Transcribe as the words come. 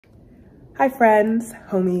Hi friends,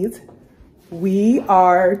 homies. We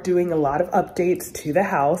are doing a lot of updates to the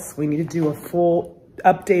house. We need to do a full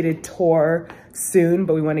updated tour soon,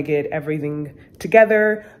 but we want to get everything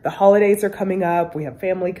together. The holidays are coming up. We have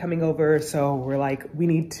family coming over. So we're like, we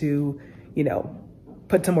need to,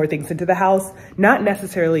 put some more things into the house. Not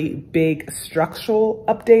necessarily big structural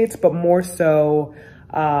updates, but more so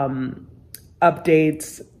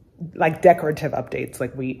updates, like decorative updates.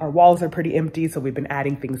 Like our walls are pretty empty, so we've been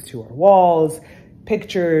adding things to our walls,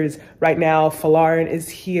 pictures. Right now, Falarin is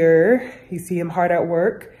here. You see him hard at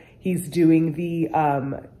work. He's doing the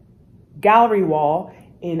gallery wall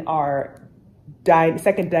in our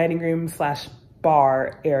second dining room /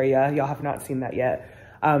 bar area. Y'all have not seen that yet,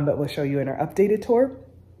 but we'll show you in our updated tour.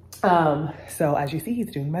 So as you see,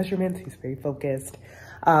 he's doing measurements. He's very focused.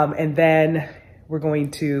 And then we're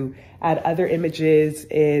going to add other images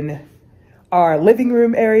in our living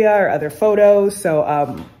room area or other photos.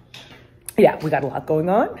 So yeah, we got a lot going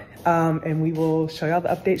on, and we will show y'all the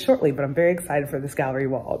update shortly, but I'm very excited for this gallery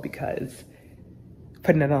wall because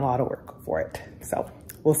putting in a lot of work for it. So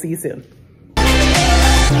we'll see you soon.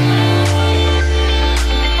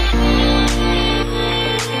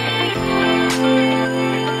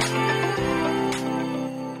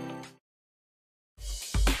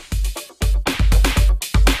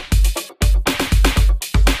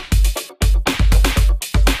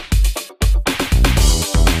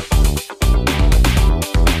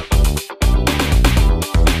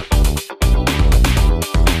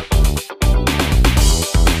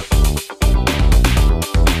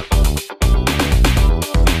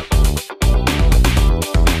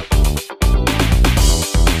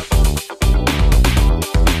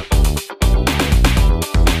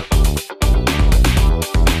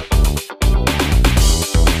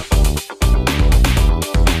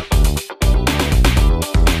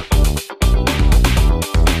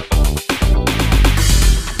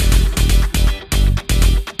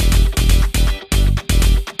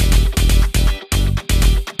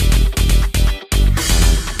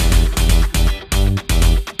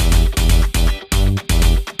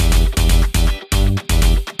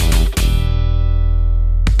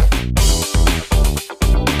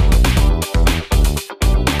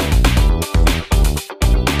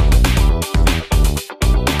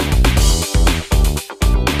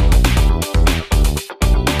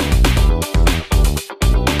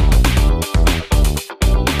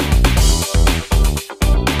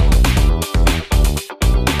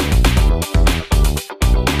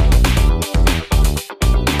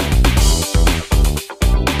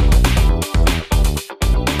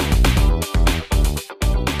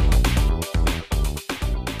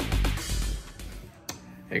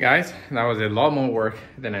 Hey guys, that was a lot more work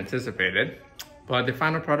than anticipated, but the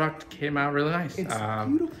final product came out really nice. It's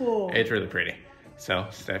beautiful. It's really pretty. So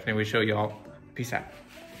Stephanie will show y'all. Peace out.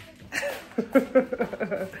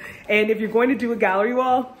 And if you're going to do a gallery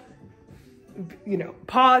wall,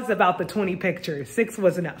 pause about the 20 pictures. 6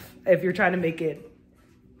 was enough if you're trying to make it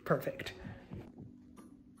perfect.